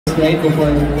right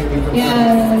before.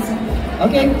 Yes.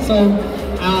 Okay, so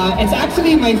it's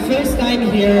actually my first time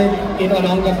here in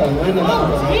Olongapo. Really?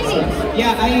 So,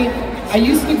 yeah, I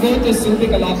used to go to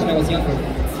Subic a lot when I was younger,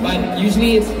 but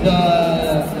usually it's the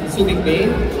Subic Bay.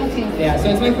 Okay. Yeah, so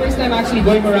it's my first time actually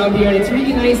going around here. It's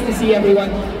really nice to see everyone.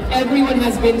 Everyone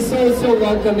has been so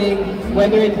welcoming,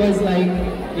 whether it was like,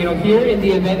 you know, here in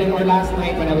the event or last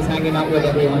night when I was hanging out with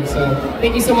everyone. So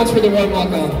thank you so much for the warm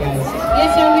welcome, guys.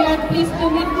 Yes, sir, we are pleased to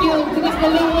meet you because the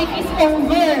long week is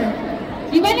over.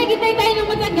 Di ba nagintay tayo ng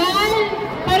matagal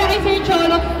para kay Sir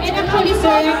Cholo? And actually,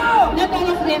 sir, not all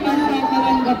of them are from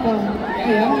Olongapo.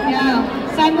 Yeah.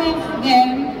 Some of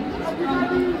them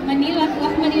Manila,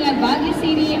 Baguio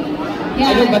City. Yeah.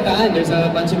 I know Bataan. There's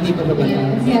a bunch of people from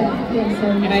Bataan. Yes,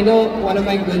 sir. And I know one of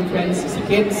my good friends, si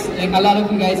Kids. Like a lot of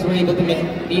you guys were able to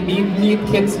meet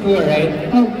Kids tour, right?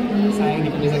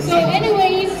 Okay. So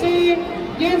anyway, sir,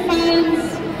 your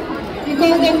fans, you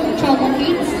call them Cholo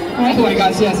Kids, right? Oh my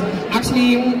gosh, yes.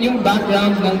 Actually, yung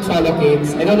background ng Cholo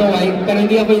Kids, I don't know why, pero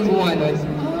hindi ako yung gumawa nun.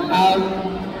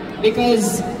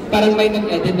 Because parang may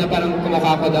nag-edit na parang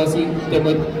kumukha ko daw si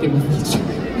Timothy.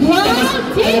 Wow!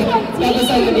 Tapos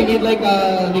they made like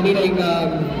a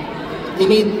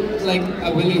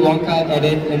Willy Wonka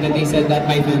edit, and then they said that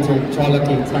my fans were Cholo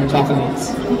Kids or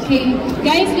chocolates. Okay,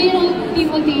 guys, do you know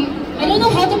Timothy? I don't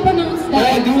know how to pronounce that.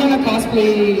 But I do wanna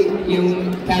cosplay yung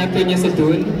character niya sa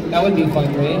Dune. That would be fun,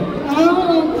 right?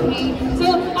 Oh, okay.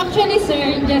 So actually,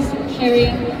 sir, just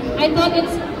sharing, I thought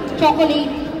it's chocolate.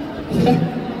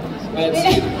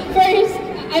 First,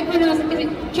 I pronounced it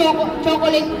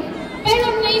chocolate.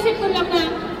 Pero naisip ko lang na,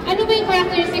 ano ba yung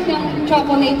characteristic ng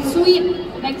chocolate?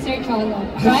 Sweet, like Sir Cholo,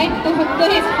 right? To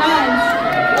his fans.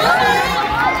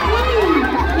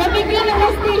 Nabigyan na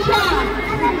gusto siya.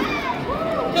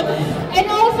 And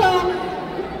also,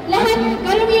 lahat,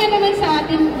 karamihan naman sa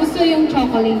atin gusto yung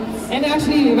chocolates. And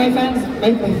actually, my fans,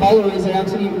 my followers are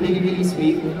actually really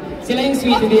sweet. Sila yung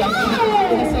sweet to the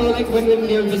So like when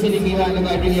they were visiting me, I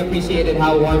really appreciated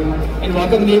how warm and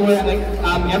welcome they were. Like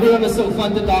everyone was so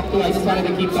fun to talk to. I just wanted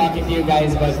to keep talking to you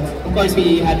guys, but of course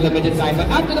we had limited time. But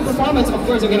after the performance, of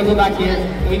course, we're gonna go back here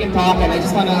and we can talk. And I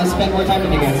just wanna spend more time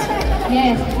with you guys.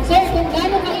 Yes, sir. Kung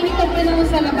gaano kainit ang panahon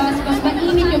sa labas, mas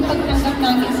mainit yung pagtanggap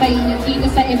namin sa inyo dito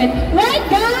sa event. Right,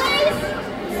 guys?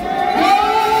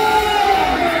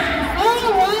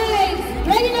 Alright!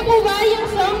 Ready na po ba yung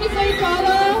song ni Sir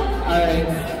Cholo? Alright.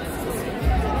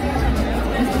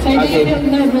 Sir, do you feel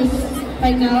nervous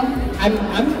right now? I'm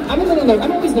a little nervous.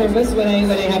 I'm always nervous when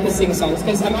I have to sing songs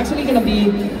because I'm actually gonna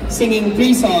be singing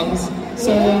 3 songs.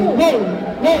 So whoa!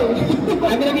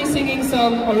 I'm gonna be singing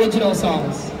some original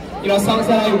songs. You know, songs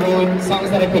that I wrote,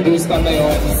 songs that I produced on my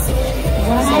own.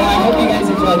 Wow. So I hope you guys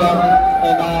enjoy them.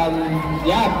 And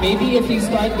yeah, maybe if you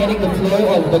start getting the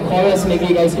flow of the chorus, maybe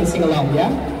you guys can sing along, yeah?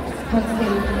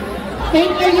 Okay. Thank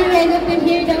you. Are you ready to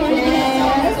hear the original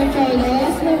songs, Sir Cholo?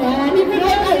 Yes, naman. You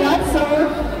write a lot, sir.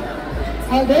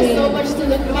 Okay. There's so much to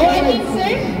look forward to. I think, sir,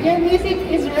 your music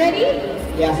is ready?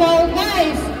 Yeah. So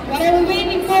guys, what are we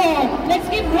waiting for? Let's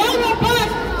give round of applause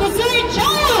to Sir Cholo!